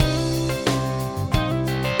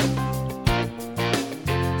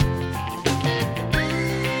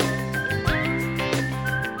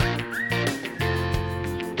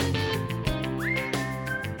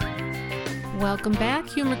Welcome back,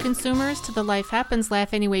 humor consumers, to the Life Happens,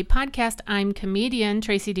 Laugh Anyway podcast. I'm comedian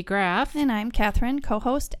Tracy DeGraff. And I'm Catherine,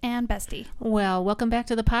 co-host and bestie. Well, welcome back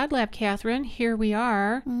to the Pod Lab, Catherine. Here we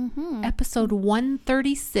are, episode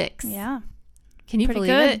 136. Yeah. Can you Pretty believe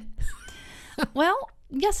good. it? Well,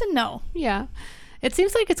 yes and no. Yeah. It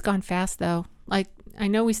seems like it's gone fast, though. Like, I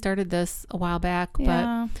know we started this a while back,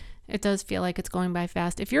 Yeah. but it does feel like it's going by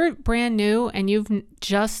fast. If you're brand new and you've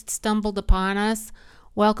just stumbled upon us,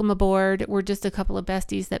 welcome aboard. We're just a couple of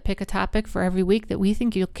besties that pick a topic for every week that we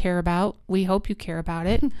think you'll care about. We hope you care about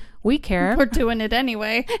it. We care. We're doing it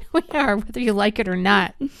anyway. We are, whether you like it or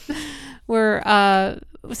not.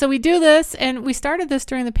 So we do this, and we started this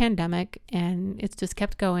during the pandemic, and it's just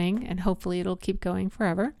kept going, and hopefully it'll keep going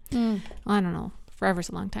forever. I don't know. Forever's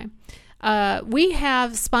a long time. We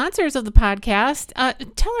have sponsors of the podcast.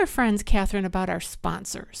 Tell our friends, Catherine, about our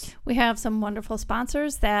sponsors. We have some wonderful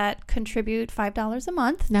sponsors that contribute $5 a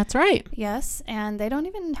month. That's right. Yes, and they don't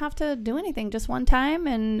even have to do anything. Just one time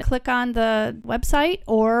and click on the website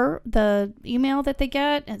or the email that they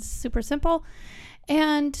get. It's super simple.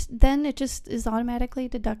 And then it just is automatically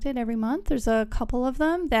deducted every month. There's a couple of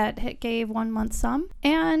them that gave 1 month sum,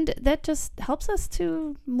 and that just helps us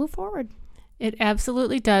to move forward. It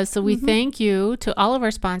absolutely does. So we thank you to all of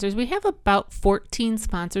our sponsors. We have about 14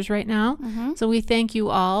 sponsors right now. So we thank you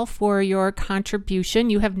all for your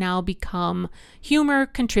contribution. You have now become humor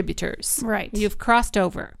contributors. Right. You've crossed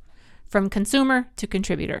over from consumer to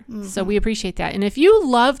contributor. So we appreciate that. And if you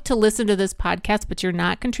love to listen to this podcast, but you're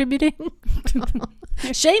not contributing,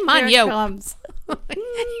 shame on you. Here it comes.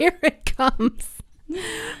 Here it comes.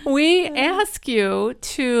 We ask you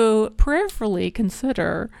to prayerfully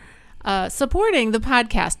consider supporting the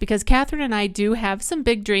podcast, because Catherine and I do have some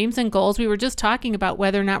big dreams and goals. We were just talking about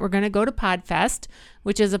whether or not we're going to go to PodFest,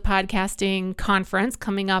 which is a podcasting conference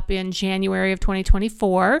coming up in January of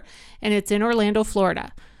 2024, and it's in Orlando,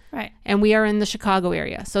 Florida. Right. And we are in the Chicago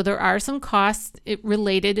area. So there are some costs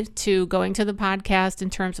related to going to the podcast in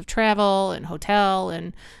terms of travel and hotel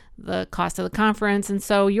and the cost of the conference. And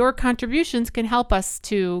so your contributions can help us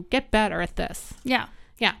to get better at this. Yeah.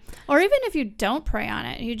 Yeah. Or even if you don't pray on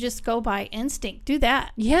it, you just go by instinct. Do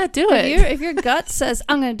that. Yeah, do it. If your gut says,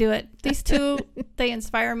 I'm going to do it. These two, they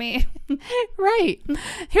inspire me. Right.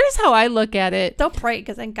 Here's how I look at it. Don't pray,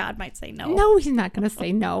 because then God might say no. No, he's not going to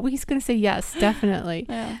say no. He's going to say yes, definitely.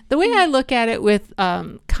 Yeah. The way I look at it with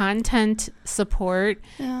content support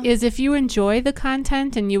is, if you enjoy the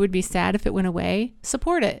content and you would be sad if it went away,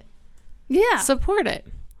 support it. Yeah. Support it.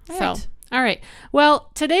 Right. So, all right. Well,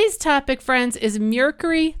 today's topic, friends, is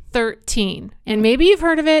Mercury 13. And maybe you've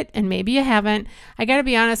heard of it and maybe you haven't. I got to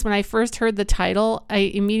be honest, when I first heard the title, I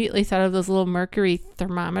immediately thought of those little mercury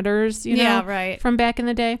thermometers, Yeah, right. from back in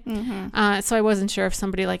the day. So I wasn't sure if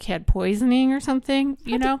somebody had poisoning or something,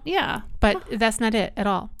 Yeah. but that's not it at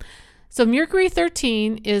all. So Mercury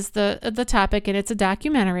 13 is the topic, and it's a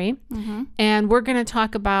documentary. And we're going to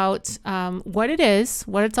talk about what it is,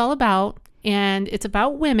 what it's all about, and it's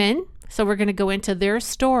about women. So we're going to go into their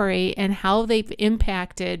story and how they've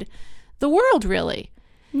impacted the world, really.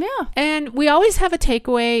 Yeah. And we always have a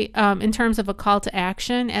takeaway in terms of a call to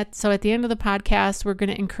action. So at the end of the podcast, we're going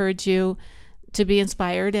to encourage you to be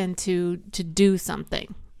inspired and to do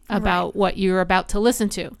something about what you're about to listen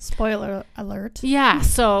to. Spoiler alert. Yeah.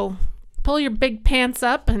 So pull your big pants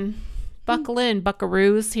up and buckle in,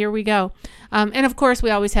 buckaroos. Here we go. And of course,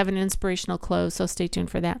 we always have an inspirational close, so stay tuned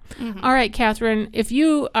for that. All right, Catherine, if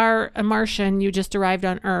you are a Martian, you just arrived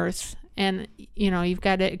on Earth, and you've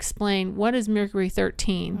got to explain, what is Mercury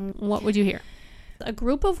 13? What would you hear? A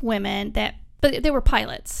group of women but they were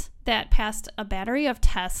pilots that passed a battery of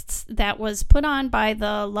tests that was put on by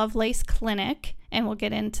the Lovelace Clinic, and we'll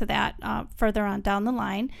get into that further on down the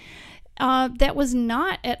line, that was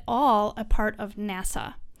not at all a part of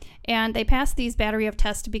NASA. And they passed these battery of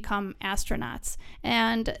tests to become astronauts.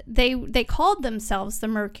 And they called themselves the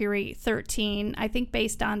Mercury 13, I think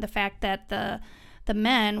based on the fact that the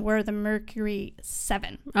men were the Mercury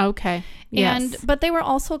 7. Okay. Yes. But they were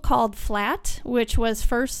also called FLAT, which was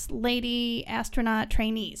First Lady Astronaut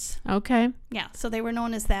Trainees. Okay. Yeah, so they were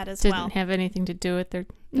known as that as Didn't well. have anything to do with their...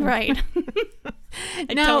 Right.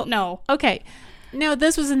 I don't know. Okay. Now,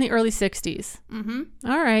 this was in the early 60s.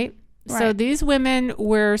 All right. So Right. these women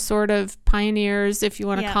were sort of pioneers, if you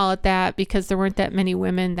want to call it that, because there weren't that many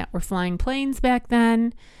women that were flying planes back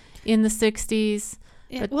then in the 60s.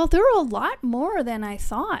 Yeah, well, there were a lot more than I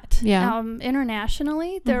thought. Yeah.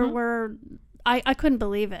 Internationally, there were, I couldn't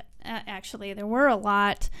believe it, actually. There were a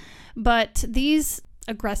lot. But these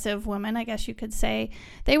aggressive women, I guess you could say.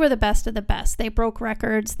 They were the best of the best. They broke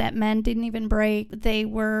records that men didn't even break. They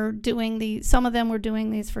were some of them were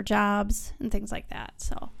doing these for jobs and things like that.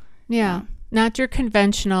 So yeah. Not your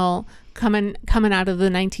conventional coming out of the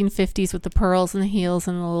 1950s with the pearls and the heels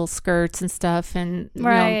and the little skirts and stuff and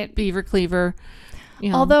right. Beaver cleaver.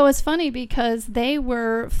 Although it's funny because they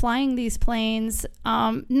were flying these planes,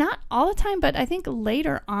 not all the time, but I think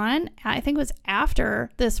later on, I think it was after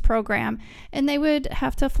this program, and they would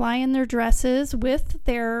have to fly in their dresses with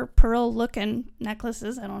their pearl-looking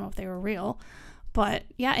necklaces. I don't know if they were real, but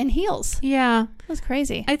yeah, and heels. Yeah. It was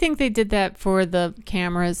crazy. I think they did that for the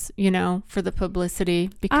cameras, for the publicity.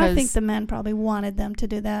 Because I think the men probably wanted them to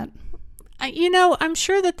do that. I'm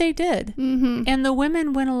sure that they did. Mm-hmm. And the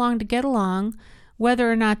women went along to get along.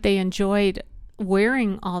 Whether or not they enjoyed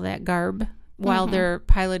wearing all that garb while they're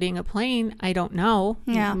piloting a plane, I don't know.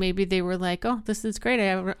 Yeah. Maybe they were like, oh, this is great.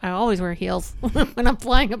 I always wear heels when I'm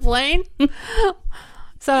flying a plane.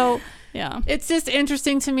 So yeah, it's just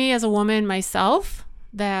interesting to me as a woman myself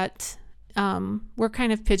that we're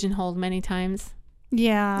kind of pigeonholed many times.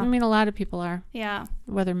 Yeah. I mean, a lot of people are. Yeah.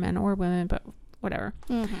 Whether men or women, but whatever.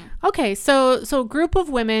 Mm-hmm. Okay, so group of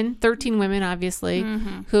women, 13 women obviously,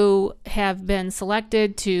 who have been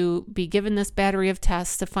selected to be given this battery of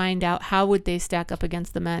tests to find out how would they stack up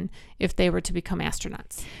against the men if they were to become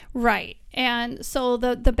astronauts. Right. And so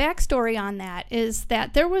the backstory on that is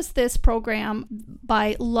that there was this program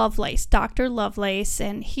by Lovelace, Dr. Lovelace,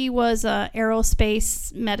 and he was a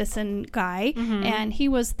aerospace medicine guy, and he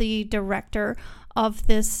was the director of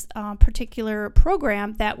this particular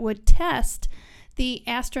program that would test the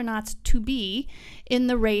astronauts to be in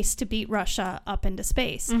the race to beat Russia up into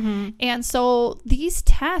space. And so these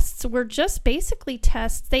tests were just basically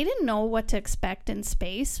tests. They didn't know what to expect in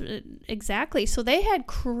space exactly. So they had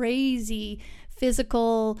crazy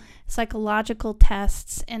physical, psychological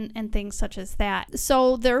tests and things such as that.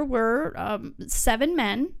 So there were 7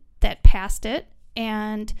 men that passed it.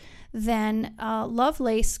 And then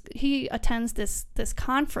Lovelace, he attends this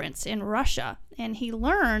conference in Russia, and he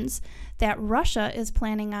learns that Russia is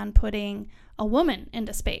planning on putting a woman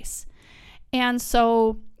into space. And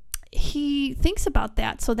so he thinks about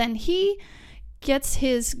that. So then he gets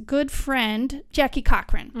his good friend, Jackie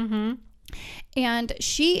Cochran. And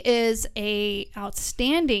she is a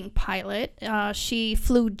outstanding pilot. She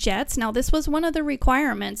flew jets. Now, this was one of the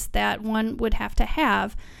requirements that one would have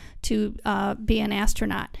to be an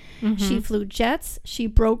astronaut. She flew jets. She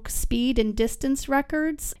broke speed and distance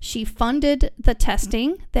records. She funded the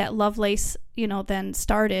testing that Lovelace, then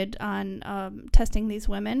started on testing these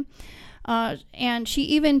women. And she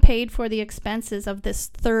even paid for the expenses of this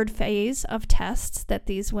third phase of tests that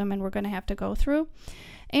these women were going to have to go through.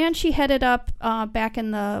 And she headed up back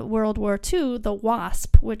in the World War II, the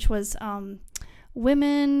WASP, which was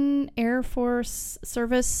Women Air Force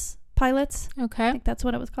Service Pilots. Okay. I think that's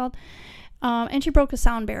what it was called. And she broke a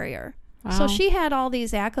sound barrier. Wow. So she had all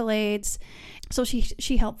these accolades. So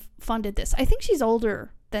she helped funded this. I think she's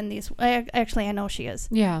older than these. Actually, I know she is.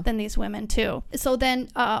 Yeah. Than these women too. So then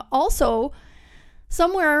also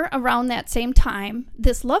somewhere around that same time,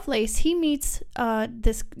 this Lovelace, he meets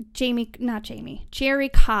this Jerry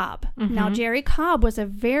Cobb. Now, Jerry Cobb was a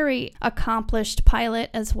very accomplished pilot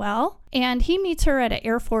as well. And he meets her at an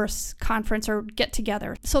Air Force conference or get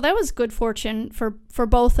together. So that was good fortune for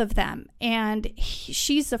both of them. And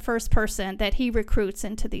she's the first person that he recruits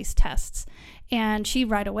into these tests. And she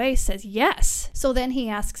right away says yes. So then he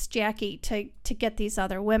asks Jackie to get these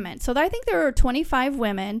other women. So I think there were 25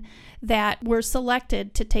 women that were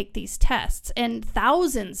selected to take these tests. And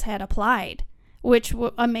thousands had applied, which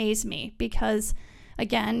amazed me because,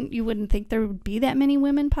 again, you wouldn't think there would be that many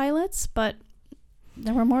women pilots, but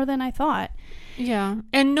there were more than I thought. Yeah.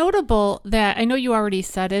 And notable that, I know you already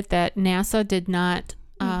said it, that NASA did not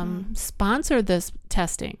sponsor this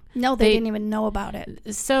testing. No, they didn't even know about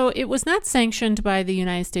it. So it was not sanctioned by the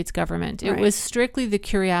United States government. It Right. was strictly the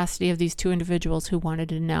curiosity of these two individuals who wanted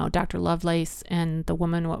to know, Dr. Lovelace and the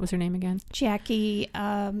woman, what was her name again? Jackie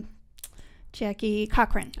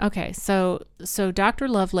Cochran. Okay, so Dr.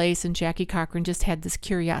 Lovelace and Jackie Cochran just had this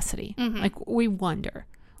curiosity. Like, we wonder,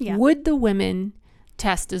 would the women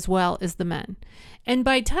test as well as the men? And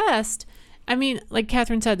by test, I mean, like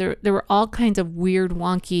Catherine said, there were all kinds of weird,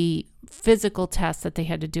 wonky physical tests that they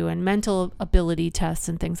had to do and mental ability tests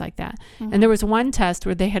and things like that. And there was one test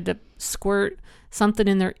where they had to squirt something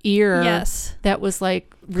in their ear that was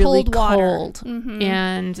like really cold.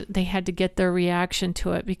 And they had to get their reaction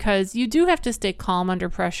to it because you do have to stay calm under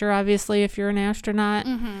pressure, obviously, if you're an astronaut.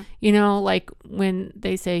 You know, like when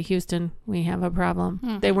they say, Houston, we have a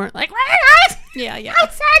problem. They weren't like, Yeah.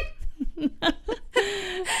 outside.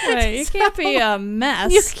 Right, you can't be a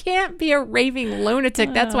mess. You can't be a raving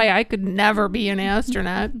lunatic. That's why I could never be an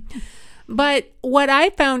astronaut. But what I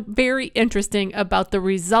found very interesting about the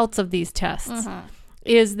results of these tests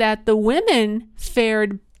is that the women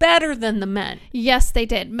fared better than the men. Yes, they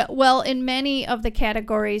did. Well, in many of the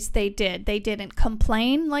categories, they did. They didn't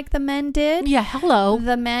complain like the men did. Yeah, hello.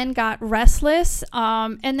 The men got restless.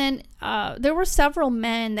 And then there were several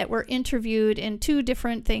men that were interviewed in 2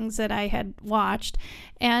 different things that I had watched.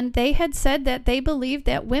 And they had said that they believed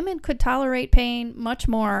that women could tolerate pain much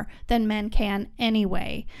more than men can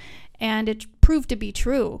anyway. And it proved to be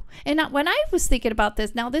true. And when I was thinking about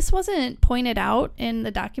this, now this wasn't pointed out in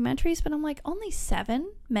the documentaries, but I'm like, only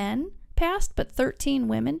 7 men passed, but 13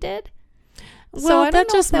 women did? Well, so I don't that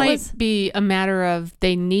know just if that might was, be a matter of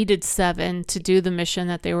they needed 7 to do the mission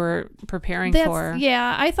that they were preparing for.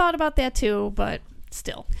 Yeah, I thought about that too, but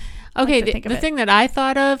still. Okay, like the thing that I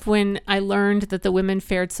thought of when I learned that the women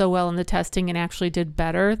fared so well in the testing and actually did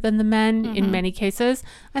better than the men in many cases,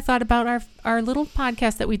 I thought about our little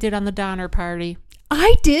podcast that we did on the Donner Party.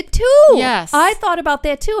 I did too. Yes. I thought about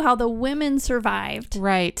that too, how the women survived.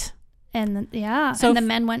 Right. And So and the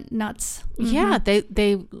men went nuts. Yeah,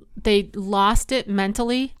 they lost it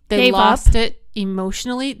mentally. They Gave lost up. it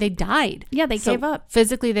emotionally. They died. Yeah, they gave up.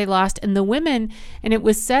 Physically, they lost. And the women, and it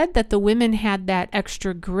was said that the women had that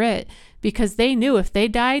extra grit because they knew if they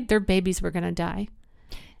died, their babies were going to die.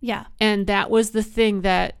 Yeah. And that was the thing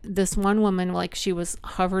that this one woman, like, she was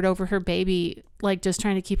hovered over her baby, like just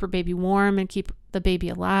trying to keep her baby warm and keep the baby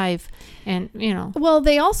alive. And, you know. Well,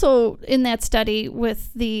 they also, in that study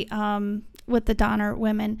with the Donner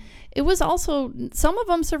women, it was also, some of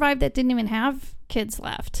them survived that didn't even have kids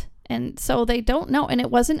left. And so they don't know. And it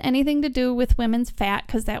wasn't anything to do with women's fat,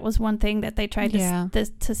 because that was one thing that they tried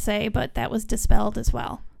to say, but that was dispelled as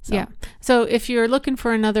well. So. Yeah. So if you're looking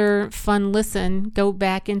for another fun listen, go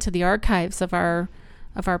back into the archives of our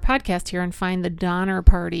podcast here and find the Donner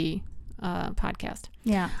Party podcast.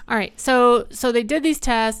 Yeah. All right. So they did these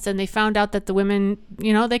tests and they found out that the women,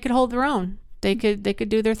 you know, they could hold their own. They could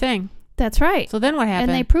do their thing. That's right. So then what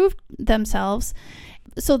happened? And they proved themselves.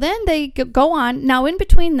 So then they go on. Now, in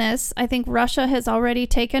between this, I think Russia has already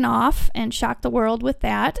taken off and shocked the world with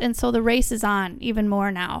that. And so the race is on even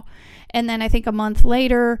more now. And then I think a month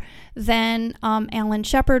later, then Alan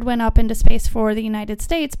Shepard went up into space for the United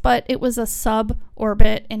States, but it was a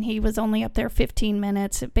sub-orbit, and he was only up there 15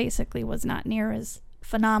 minutes. It basically was not near as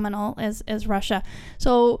phenomenal as Russia.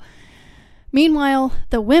 So meanwhile,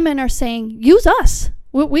 the women are saying, use us.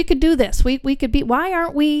 We could do this. We could be, why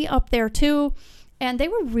aren't we up there too? And they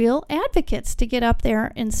were real advocates to get up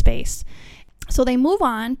there in space. So they move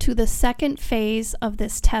on to the second phase of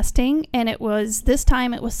this testing, and this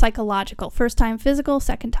time it was psychological. First time physical,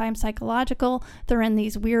 second time psychological. They're in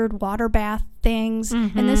these weird water bath things.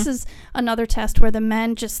 Mm-hmm. And this is another test where the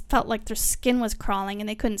men just felt like their skin was crawling and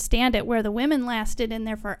they couldn't stand it, where the women lasted in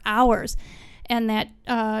there for hours. And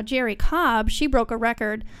that Jerry Cobb, she broke a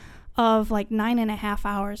record of like 9.5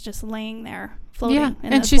 hours just laying there floating in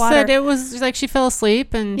and this she water. said it was like she fell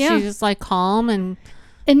asleep and she was like calm and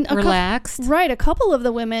relaxed. Right. A couple of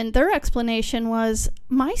the women, their explanation was,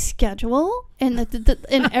 my schedule and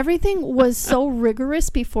and everything was so rigorous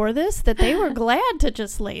before this that they were glad to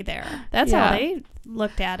just lay there. That's how they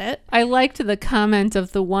looked at it. I liked the comment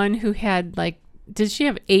of the one who had, like, did she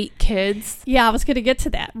have 8 kids? Yeah, I was going to get to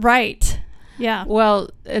that. Right. Yeah. Well,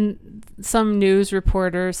 and some news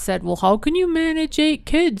reporter said, well, how can you manage 8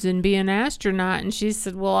 kids and be an astronaut? And she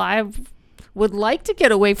said, well, I would like to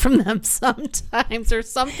get away from them sometimes, or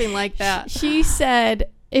something like that. She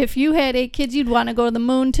said, if you had 8 kids, you'd want to go to the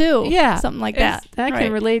moon too. Yeah. Something like that. I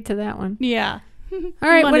can relate to that one. Yeah. All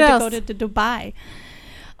right, what else? Wanted to go to Dubai.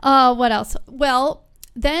 What else? Well,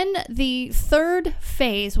 then the third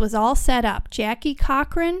phase was all set up. Jackie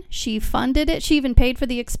Cochran, she funded it. She even paid for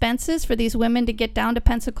the expenses for these women to get down to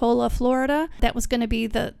Pensacola, Florida. That was going to be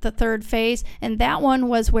the third phase. And that one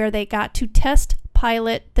was where they got to test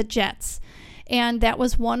pilot the jets. And that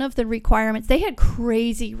was one of the requirements. They had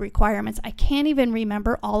crazy requirements. I can't even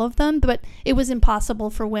remember all of them, but it was impossible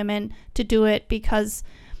for women to do it because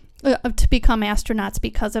to become astronauts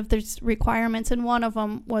because of these requirements. And one of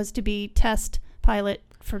them was to be test pilot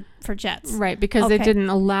for jets. Right, because they didn't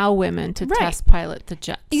allow women to test pilot the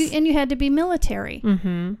jets. And you had to be military.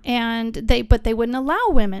 Mm-hmm. But they wouldn't allow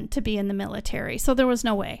women to be in the military. So there was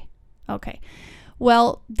no way. Okay.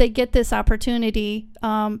 Well, they get this opportunity.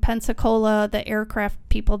 Pensacola, the aircraft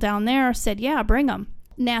people down there said, yeah, bring them.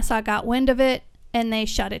 NASA got wind of it, and they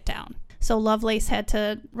shut it down. So Lovelace had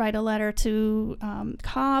to write a letter to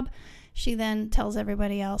Cobb She then tells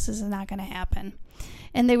everybody else this is not going to happen.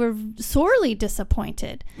 And they were sorely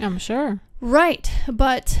disappointed. I'm sure. Right.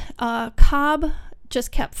 But Cobb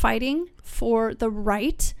just kept fighting for the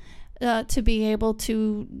right to be able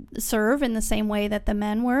to serve in the same way that the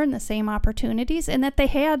men were, and the same opportunities, and that they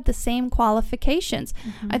had the same qualifications.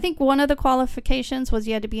 I think one of the qualifications was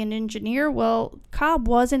you had to be an engineer. Well, Cobb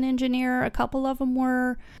was an engineer. A couple of them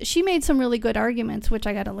were. She made some really good arguments, which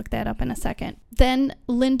I got to look that up in a second. Then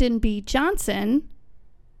Lyndon B. Johnson,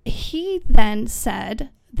 he then said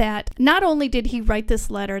that not only did he write this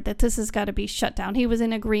letter that this has got to be shut down, he was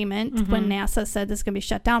in agreement when NASA said this is going to be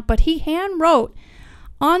shut down, but he hand wrote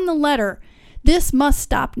on the letter, this must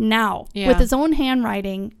stop now, with his own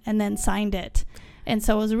handwriting, and then signed it. And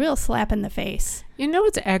so it was a real slap in the face. You know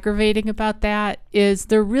what's aggravating about that is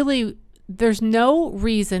there's no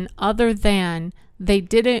reason other than they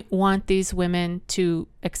didn't want these women to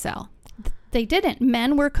excel. They didn't.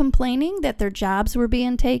 Men were complaining that their jobs were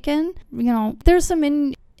being taken. You know, there's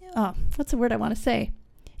some what's the word I want to say?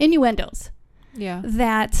 Innuendos. Yeah.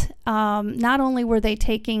 That not only were they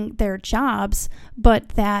taking their jobs, but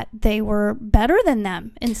that they were better than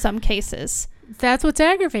them in some cases. That's what's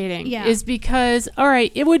aggravating. Yeah. Is because, all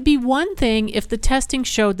right, it would be one thing if the testing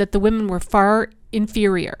showed that the women were far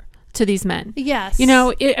inferior to these men. Yes. You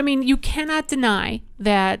know, you cannot deny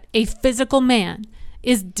that a physical man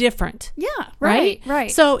is different. Yeah, right.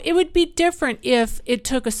 So it would be different if it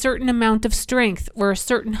took a certain amount of strength or a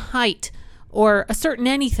certain height or a certain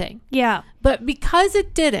anything. Yeah. But because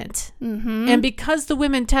it didn't, and because the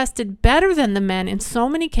women tested better than the men in so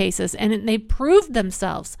many cases, and they proved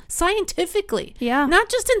themselves scientifically, not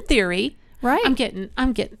just in theory. Right. I'm getting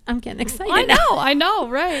excited. I know,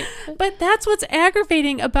 right. But that's what's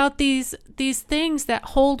aggravating about these things that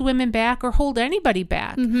hold women back or hold anybody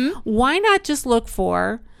back. Why not just look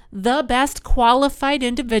for the best qualified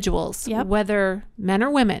individuals, whether men or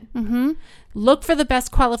women? Look for the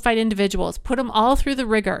best qualified individuals. Put them all through the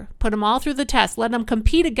rigor. Put them all through the test. Let them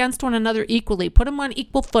compete against one another equally. Put them on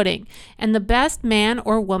equal footing. And the best man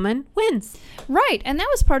or woman wins. Right. And that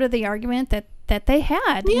was part of the argument that they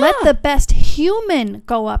had. Yeah. Let the best human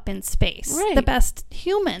go up in space. Right. The best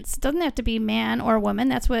humans. It doesn't have to be man or woman.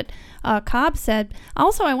 That's what Cobb said.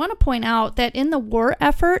 Also, I want to point out that in the war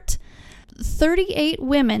effort, 38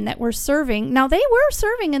 women that were serving. Now, they were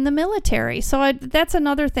serving in the military. So that's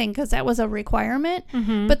another thing, because that was a requirement.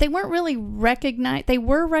 But they weren't really recognized. They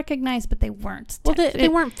were recognized, but they weren't. Well, they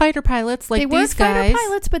weren't fighter pilots like these guys. They weren't fighter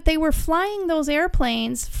pilots, but they were flying those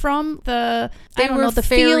airplanes from the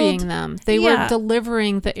ferrying field. them. They were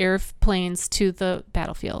delivering the airplanes to the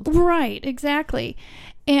battlefield. Right, exactly.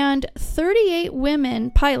 And 38 women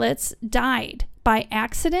pilots died by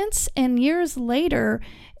accidents, and years later,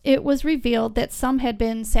 it was revealed that some had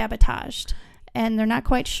been sabotaged, and they're not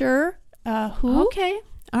quite sure who. Okay.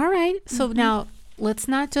 All right. So now let's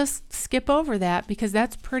not just skip over that, because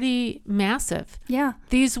that's pretty massive. Yeah.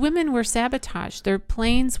 These women were sabotaged. Their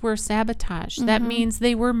planes were sabotaged. That means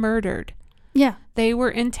they were murdered. Yeah. They were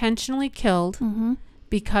intentionally killed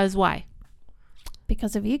because why?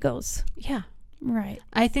 Because of egos. Yeah. Right.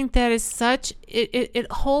 I think that is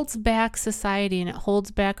it holds back society, and it holds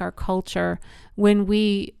back our culture when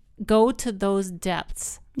we go to those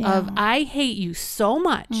depths of, I hate you so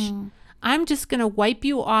much. I'm just going to wipe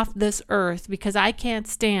you off this earth because I can't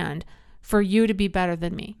stand for you to be better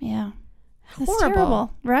than me. Yeah. That's Horrible.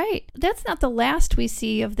 terrible. Right. That's not the last we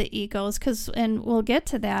see of the egos, and we'll get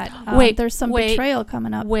to that. There's some betrayal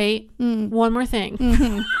coming up. One more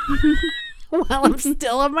thing. While I'm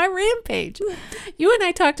still on my rampage. You and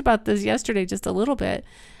I talked about this yesterday just a little bit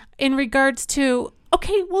in regards to,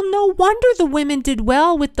 okay, well, no wonder the women did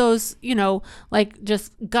well with those, like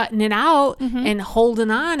just gutting it out and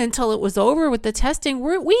holding on until it was over with the testing.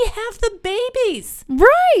 We have the babies.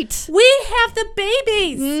 Right. We have the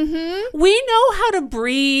babies. We know how to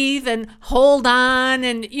breathe and hold on.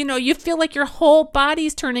 And, you feel like your whole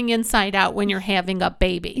body's turning inside out when you're having a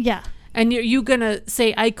baby. Yeah. And you going to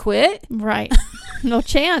say, I quit? Right. No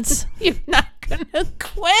chance. You're not going to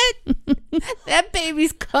quit. That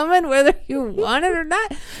baby's coming whether you want it or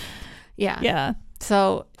not. Yeah. Yeah.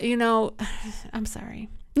 So, I'm sorry.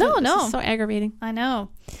 No. This is so aggravating. I know.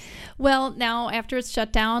 Well, now after it's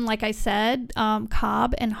shut down, like I said,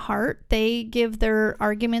 Cobb and Hart, they give their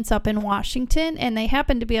arguments up in Washington, and they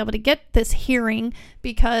happen to be able to get this hearing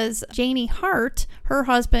because Janie Hart, her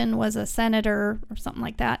husband was a senator or something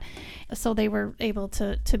like that, so they were able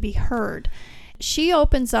to be heard. She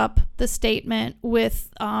opens up the statement with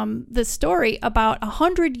the story about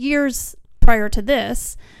 100 years prior to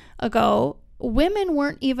this ago, women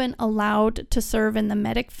weren't even allowed to serve in the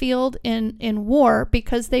medic field in war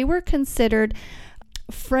because they were considered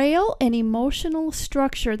frail and emotional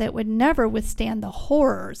structure that would never withstand the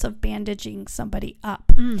horrors of bandaging somebody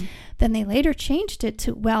up. Then they later changed it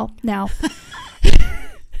to, well, now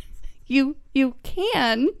you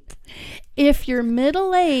can if you're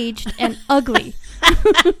middle-aged and ugly.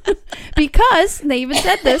 Because they even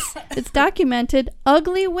said this, it's documented,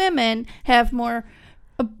 ugly women have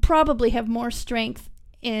probably have more strength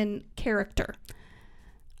in character.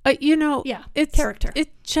 Yeah, it's character. It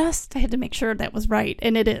just, I had to make sure that was right,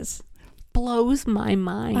 and it is. blows my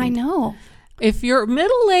mind. I know. If you're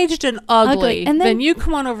middle-aged and ugly, and then you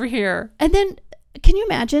come on over here. And then, can you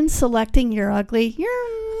imagine selecting you're ugly?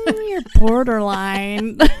 You're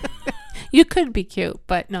borderline. You could be cute,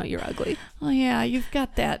 but no, you're ugly. Oh yeah, you've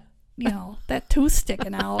got that, that tooth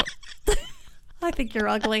sticking out. I think you're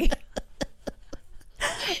ugly.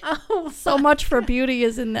 So much for beauty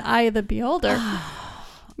is in the eye of the beholder.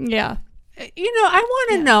 Yeah. I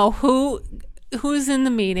want to know who's in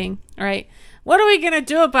the meeting, right? What are we going to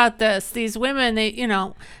do about this? These women,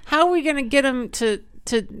 how are we going to get them to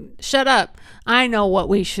shut up? I know what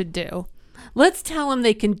we should do. Let's tell them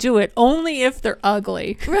they can do it only if they're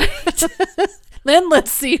ugly. Right. Then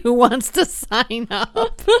let's see who wants to sign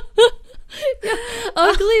up. Yeah.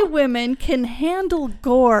 Ugly women can handle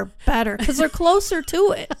gore better because they're closer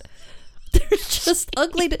to it. They're just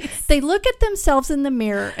ugly. They look at themselves in the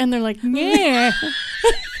mirror and they're like, yeah,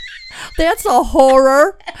 that's a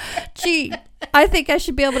horror. Gee, I think I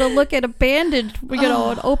should be able to look at a bandage,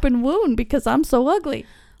 an open wound because I'm so ugly.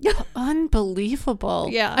 Unbelievable.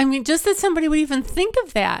 Yeah. I mean, just that somebody would even think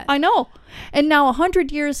of that. I know. And now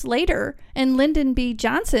 100 years later, and Lyndon B.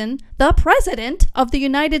 Johnson, the president of the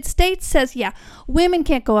United States, says, yeah, women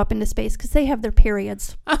can't go up into space because they have their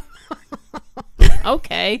periods.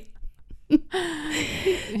 Okay.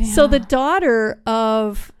 So the daughter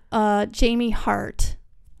of Jamie Hart,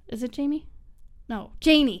 is it Jamie? No,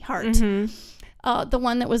 Janie Hart. Mm-hmm. The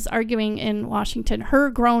one that was arguing in Washington, her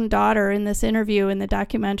grown daughter in this interview in the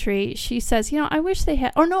documentary, she says, I wish they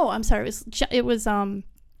had, it was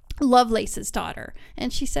Lovelace's daughter.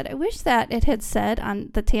 And she said, I wish that it had said on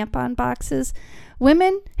the tampon boxes,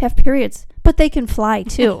 women have periods, but they can fly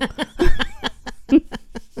too.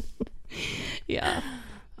 Yeah.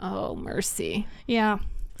 Oh, mercy. Yeah.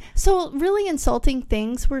 So really insulting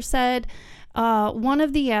things were said. One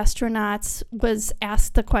of the astronauts was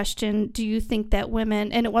asked the question, do you think that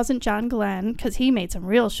women, and it wasn't John Glenn, because he made some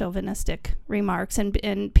real chauvinistic remarks,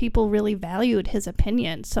 and people really valued his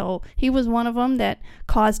opinion. So he was one of them that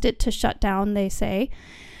caused it to shut down, they say.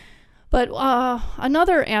 But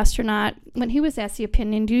another astronaut, when he was asked the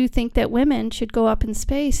opinion, do you think that women should go up in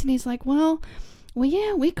space? And he's like, well,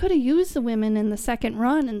 yeah, we could have used the women in the second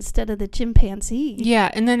run instead of the chimpanzee.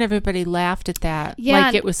 Yeah, and then everybody laughed at that. Yeah,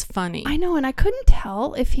 like it was funny. I know, and I couldn't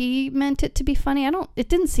tell if he meant it to be funny. It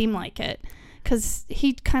didn't seem like it, because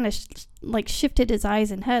he kind of shifted his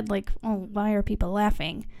eyes and head like, oh, why are people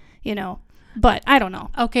laughing? But I don't know.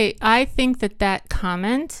 Okay, I think that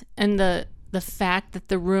comment and the fact that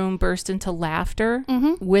the room burst into laughter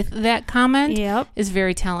with that comment is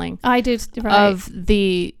very telling. I do, right. Of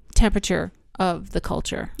the temperature of the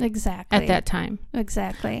culture exactly at that time.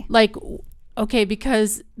 Exactly. Okay,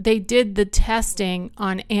 because they did the testing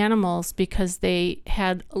on animals because they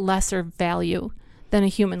had lesser value than a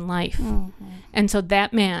human life. Mm-hmm. And so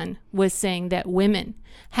that man was saying that women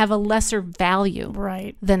have a lesser value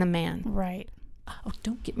than a man. Right. Oh,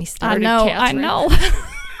 don't get me started, Catherine. I know.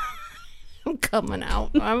 I'm coming out.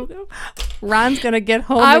 Ron's going to get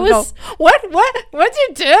home and go, what'd you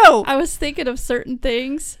do? I was thinking of certain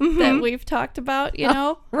things that we've talked about,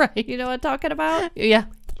 Oh, right. You know what I'm talking about? Yeah.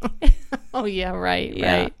 Oh, yeah, right,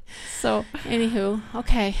 yeah. Right. So, anywho,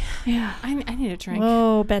 okay. Yeah. I need a drink.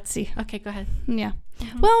 Oh, Betsy. Okay, go ahead. Yeah.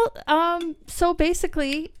 Mm-hmm. Well, so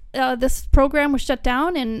basically, this program was shut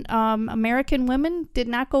down, and American women did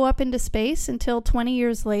not go up into space until 20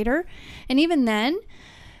 years later. And even then,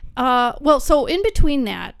 so in between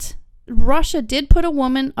that, Russia did put a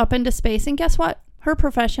woman up into space, and guess what? Her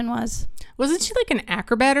profession wasn't she like an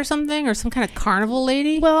acrobat or something, or some kind of carnival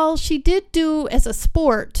lady? Well, she did do, as a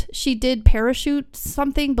sport, she did parachute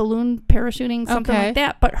something, balloon parachuting, something like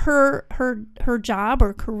that. But her job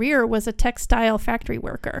or career was a textile factory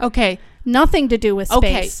worker. Okay. Nothing to do with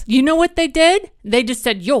space. Okay. You know what they did? They just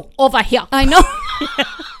said, yo, over here. I know.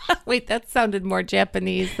 Wait, that sounded more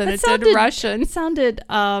Japanese than it did Russian. It sounded,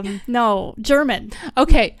 German.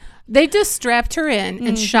 Okay. They just strapped her in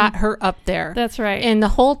and shot her up there. That's right. And the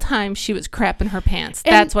whole time she was crapping her pants.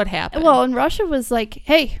 That's what happened. Well, and Russia was like,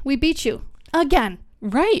 hey, we beat you. Again.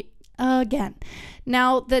 Right. again.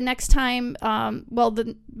 Now, the next time,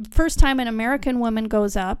 the first time an American woman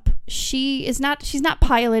goes up, she's not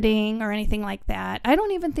piloting or anything like that. I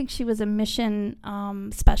don't even think she was a mission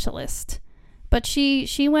specialist. But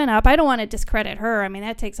she went up. I don't want to discredit her. I mean,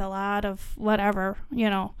 that takes a lot of whatever,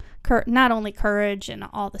 not only courage and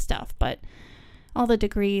all the stuff, but all the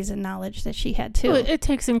degrees and knowledge that she had, too. Well, it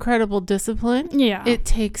takes incredible discipline. Yeah. It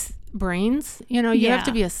takes brains. You have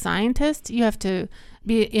to be a scientist. You have to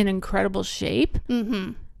be in incredible shape.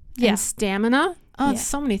 Mm-hmm. Yeah. And stamina. Oh,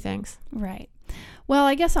 so many things. Right. Well,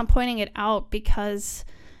 I guess I'm pointing it out because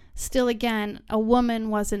still, again, a woman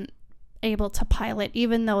wasn't able to pilot,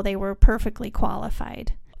 even though they were perfectly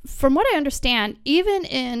qualified. From what I understand, even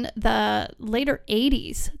in the later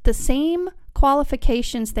 80s, the same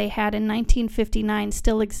qualifications they had in 1959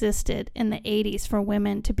 still existed in the 80s for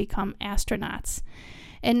women to become astronauts.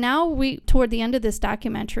 And now toward the end of this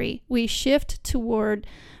documentary, we shift toward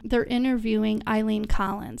they're interviewing Eileen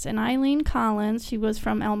Collins. And Eileen Collins, she was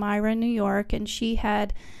from Elmira, New York, and she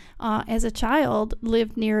had, as a child,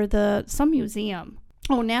 lived near some museum.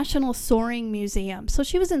 National Soaring Museum. So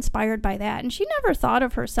she was inspired by that. And she never thought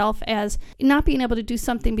of herself as not being able to do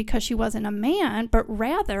something because she wasn't a man, but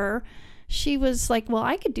rather she was like, well,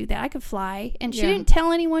 I could do that. I could fly. And she didn't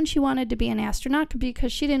tell anyone she wanted to be an astronaut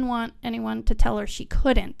because she didn't want anyone to tell her she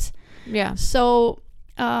couldn't. Yeah. So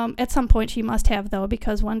at some point she must have, though,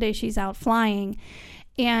 because one day she's out flying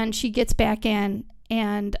and she gets back in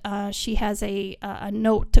and she has a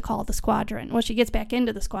note to call the squadron. Well, she gets back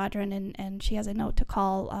into the squadron, and she has a note to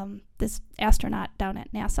call this astronaut down at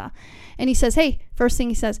NASA. And he says, hey, first thing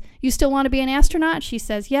he says, you still want to be an astronaut? She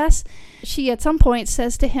says, yes. She, at some point,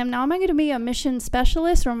 says to him, now, am I going to be a mission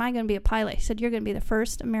specialist, or am I going to be a pilot? He said, you're going to be the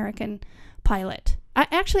first American pilot. I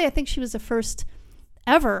think she was the first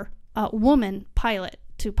ever woman pilot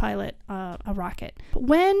to pilot a rocket.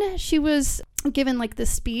 When she was given like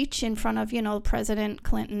this speech in front of, President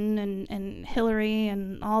Clinton and Hillary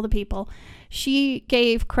and all the people, she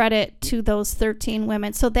gave credit to those 13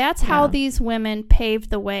 women. So that's how these women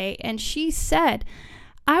paved the way. And she said,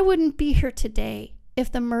 I wouldn't be here today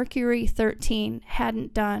if the Mercury 13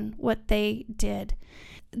 hadn't done what they did.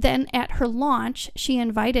 Then at her launch, she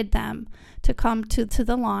invited them to come to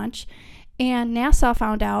the launch. And NASA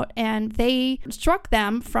found out, and they struck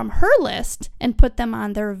them from her list and put them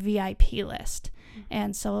on their VIP list.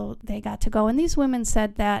 And so they got to go. And these women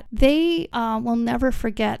said that they will never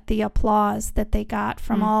forget the applause that they got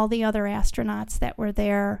from all the other astronauts that were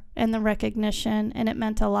there and the recognition. And it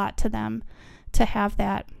meant a lot to them to have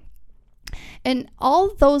that. And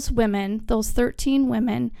all those women, those 13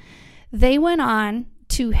 women, they went on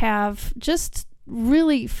to have just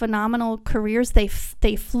really phenomenal careers. They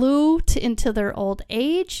flew into their old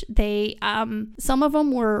age. They some of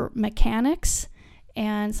them were mechanics,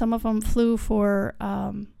 and some of them flew for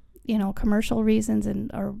commercial reasons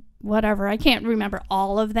or whatever. I can't remember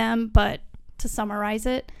all of them, but to summarize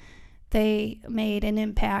it, they made an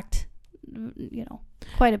impact,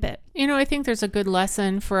 quite a bit. I think there's a good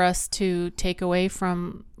lesson for us to take away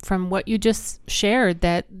from what you just shared,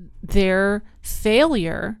 that their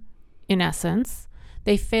failure, in essence,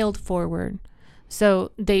 they failed forward.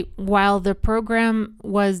 So while the program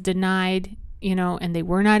was denied, and they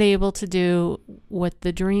were not able to do what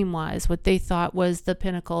the dream was, what they thought was the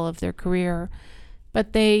pinnacle of their career,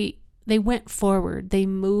 but they went forward. They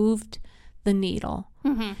moved the needle.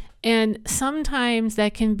 Mm-hmm. And sometimes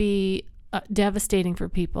that can be devastating for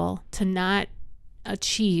people to not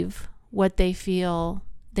achieve what they feel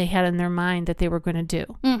they had in their mind that they were going to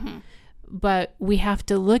do. Mm-hmm. But we have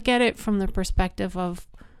to look at it from the perspective of,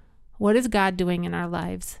 what is God doing in our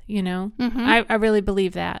lives? Mm-hmm. I really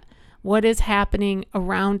believe that. What is happening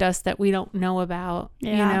around us that we don't know about?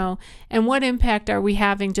 And what impact are we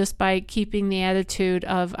having just by keeping the attitude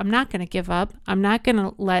of, I'm not going to give up. I'm not going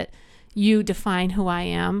to let you define who I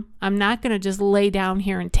am. I'm not going to just lay down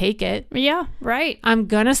here and take it. Yeah, right. I'm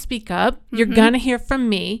going to speak up. Mm-hmm. You're going to hear from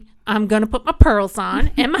me. I'm going to put my pearls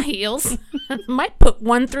on and my heels. Might put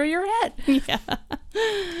one through your head. Yeah.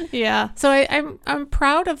 Yeah. So I'm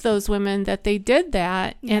proud of those women that they did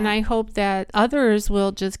that. Yeah. And I hope that others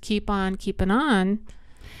will just keep on keeping on.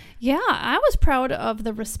 Yeah. I was proud of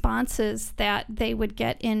the responses that they would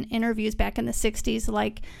get in interviews back in the 60s,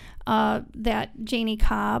 like that Janie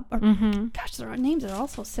Cobb. Gosh, their names are all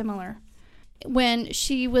so similar. When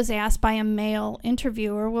she was asked by a male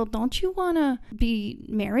interviewer, well, don't you want to be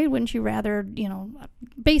married? Wouldn't you rather,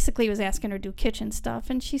 basically was asking her to do kitchen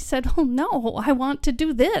stuff. And she said, oh, no, I want to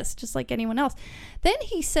do this just like anyone else. Then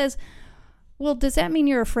he says, well, does that mean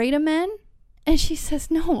you're afraid of men? And she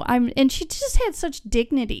says, no, and she just had such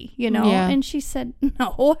dignity, Yeah. and she said,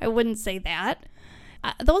 no, I wouldn't say that.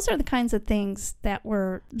 Those are the kinds of things that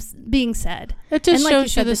were being said. It just And like shows you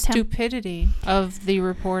said, the the stupidity of the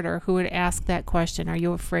reporter who would ask that question. Are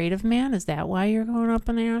you afraid of man? Is that why you're going up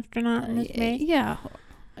an astronaut in space? Yeah.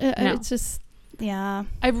 No. It's just, yeah.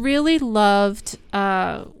 I really loved,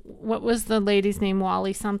 what was the lady's name?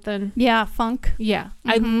 Wally something? Yeah, Funk. Yeah.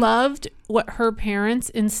 I loved what her parents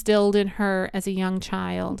instilled in her as a young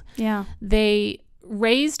child. Yeah. They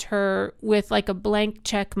raised her with like a blank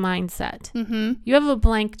check mindset. Mm-hmm. You have a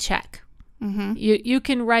blank check. Mm-hmm. You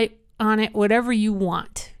can write on it whatever you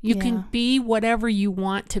want. You Yeah. can be whatever you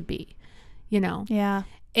want to be, Yeah.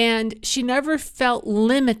 And she never felt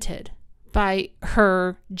limited by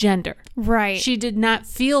her gender. Right. She did not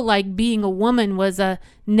feel like being a woman was a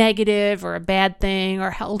negative or a bad thing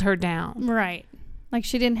or held her down. Right. Like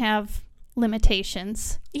she didn't have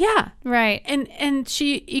limitations. Yeah. Right. And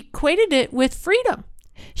she equated it with freedom.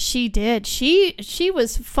 She did. She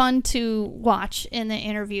was fun to watch in the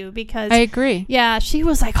interview because I agree. yeah, she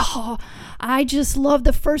was like, oh, I just loved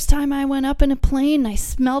the first time I went up in a plane. I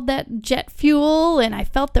smelled that jet fuel and I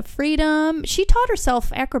felt the freedom. She taught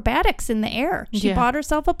herself acrobatics in the air. She Yeah. bought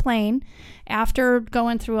herself a plane after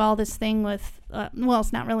going through all this thing with, well,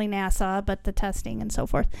 it's not really NASA, but the testing and so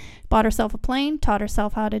forth. Bought herself a plane, taught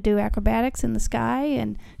herself how to do acrobatics in the sky,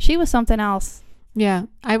 and she was something else. Yeah.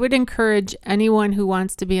 I would encourage anyone who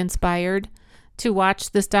wants to be inspired to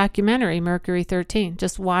watch this documentary, Mercury 13.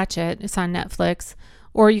 Just watch it. It's on Netflix.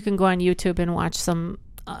 Or you can go on YouTube and watch some,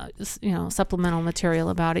 supplemental material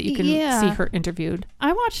about it. You can Yeah. see her interviewed.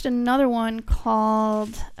 I watched another one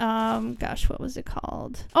called, what was it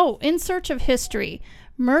called? Oh, In Search of History.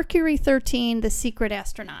 Mercury 13, The Secret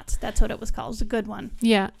Astronauts. That's what it was called. It was a good one.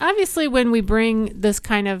 Yeah. Obviously, when we bring this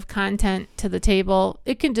kind of content to the table,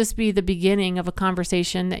 it can just be the beginning of a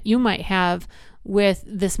conversation that you might have with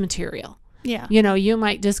this material. Yeah. You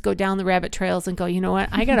might just go down the rabbit trails and go, you know what?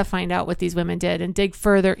 I got to find out what these women did and dig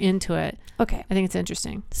further into it. Okay. I think it's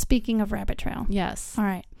interesting. Speaking of rabbit trail. Yes. All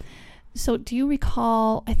right. So do you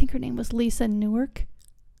recall, I think her name was Lisa Newark,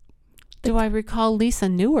 Do I recall Lisa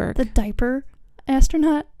Newark? the diaper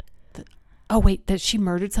astronaut? Oh, wait, that she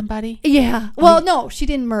murdered somebody? Yeah. Well, no, she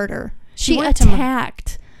didn't murder. She went to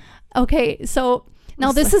attacked. Okay. So now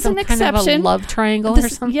Was this like is an some kind of exception. a love triangle or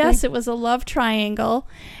This- something? Yes, it was a love triangle.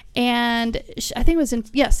 And I think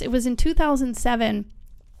it was in 2007.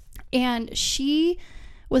 And she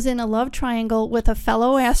was in a love triangle with a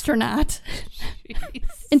fellow astronaut.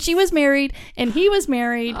 And she was married and he was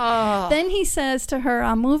married. Oh. Then he says to her,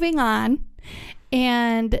 I'm moving on.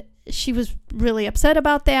 And she was really upset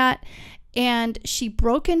about that. And she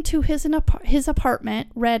broke into his apartment,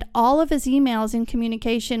 read all of his emails in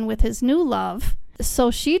communication with his new love.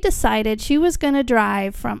 So she decided she was going to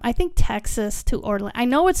drive from, I think, Texas to Orlando. I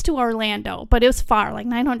know it's to Orlando, but it was far, like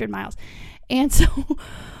 900 miles. And so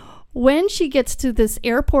when she gets to this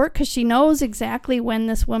airport, because she knows exactly when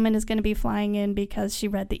this woman is going to be flying in because she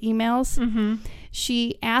read the emails,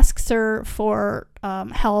 she asks her for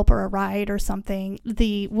help or a ride or something.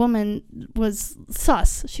 The woman was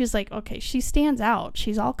sus. She was like, okay, she stands out.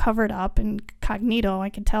 She's all covered up and incognito. I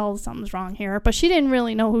can tell something's wrong here. But she didn't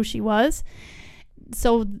really know who she was.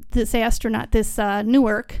 So this astronaut,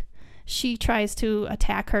 Newark, she tries to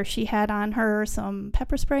attack her. She had on her some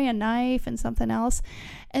pepper spray, a knife, and something else.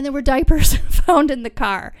 And there were diapers found in the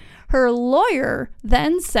car. Her lawyer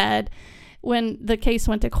then said, when the case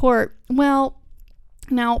went to court, well,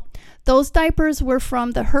 now those diapers were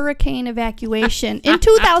from the hurricane evacuation in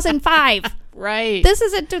 2005. Right. This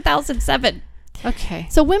is in 2007. Okay.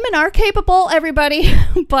 So women are capable, everybody.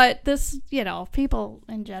 But this, people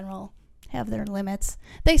in general have their limits.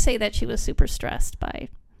 They say that she was super stressed by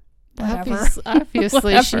whatever.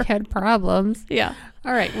 Obviously, she Whatever. had problems. Yeah.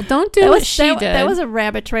 All right. Well, don't do what she did. That was a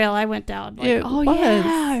rabbit trail I went down. Like, It oh, was. yeah,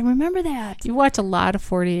 I remember that. You watch a lot of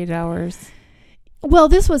 48 Hours. Well,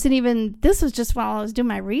 this was just while I was doing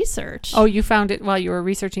my research. Oh, you found it while you were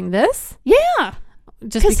researching this? Yeah.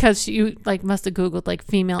 Just because you must have Googled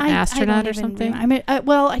female astronaut or something?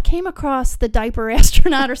 I came across the diaper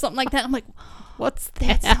astronaut or something like that. I'm like, What's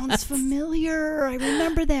that sounds familiar. I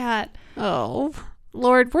remember that. Oh,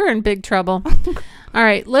 Lord, we're in big trouble. All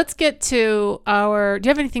right, let's get to do you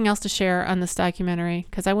have anything else to share on this documentary?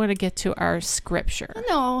 Because I want to get to our scripture.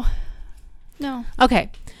 No. Okay.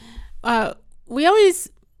 We always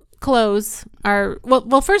close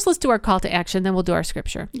well, first let's do our call to action, then we'll do our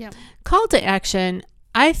scripture. Yeah. Call to action,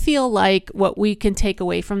 I feel like what we can take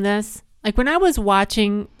away from this, like when I was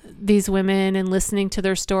watching these women and listening to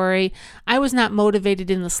their story, I was not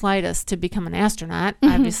motivated in the slightest to become an astronaut,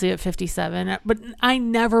 obviously at 57, but I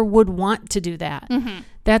never would want to do that.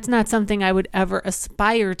 That's not something I would ever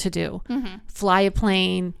aspire to do. Fly a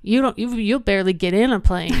plane. You'll barely get in a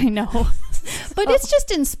plane. I know. But it's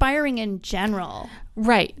just inspiring in general.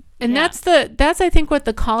 Right. And that's I think what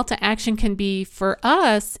the call to action can be for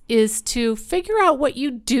us is to figure out what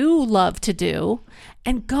you do love to do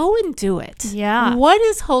and go and do it. Yeah. What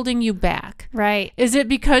is holding you back? Right. Is it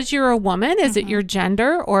because you're a woman? Is it your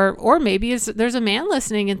gender? Or maybe there's a man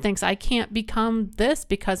listening and thinks, I can't become this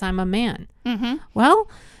because I'm a man. Well,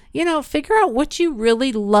 figure out what you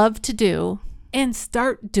really love to do and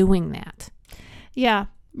start doing that. Yeah.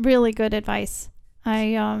 Really good advice.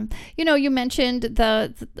 You mentioned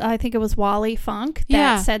I think it was Wally Funk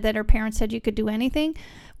that said that her parents said you could do anything.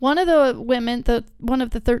 One of the women, one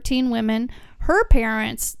of the 13 women, her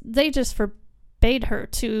parents, they just forbade her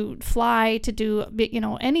to fly, to do,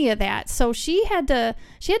 any of that. So she had to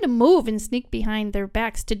move and sneak behind their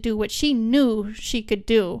backs to do what she knew she could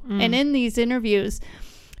do. And in these interviews,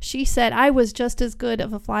 she said, I was just as good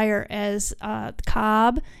of a flyer as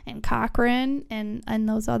Cobb and Cochran and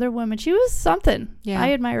those other women. She was something. Yeah. I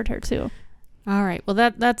admired her too. All right. Well,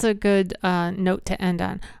 that's a good note to end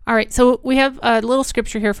on. All right. So we have a little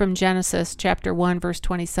scripture here from Genesis chapter 1, verse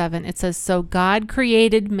 27. It says, so God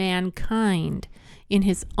created mankind in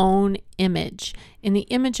his own image. In the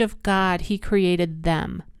image of God, he created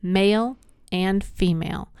them, male and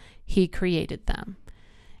female. He created them.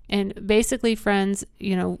 And basically, friends,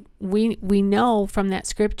 we know from that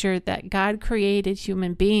scripture that God created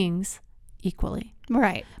human beings equally.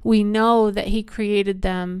 Right. We know that he created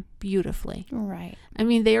them beautifully. Right. I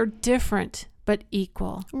mean, they are different, but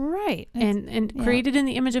equal. Right. And created in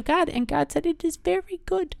the image of God. And God said it is very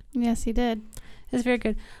good. Yes, he did. It's very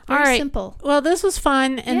good. Very all right. Simple. Well, this was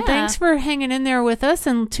fun. And thanks for hanging in there with us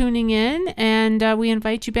and tuning in. And we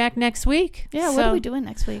invite you back next week. Yeah. What are we doing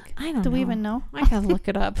next week? I don't know. Do we even know? I got to look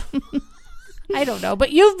it up. I don't know.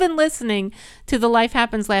 But you've been listening to the Life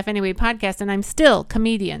Happens, Laugh Anyway podcast. And I'm still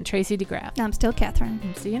comedian Tracy DeGraff. I'm still Catherine.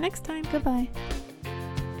 And see you next time. Goodbye.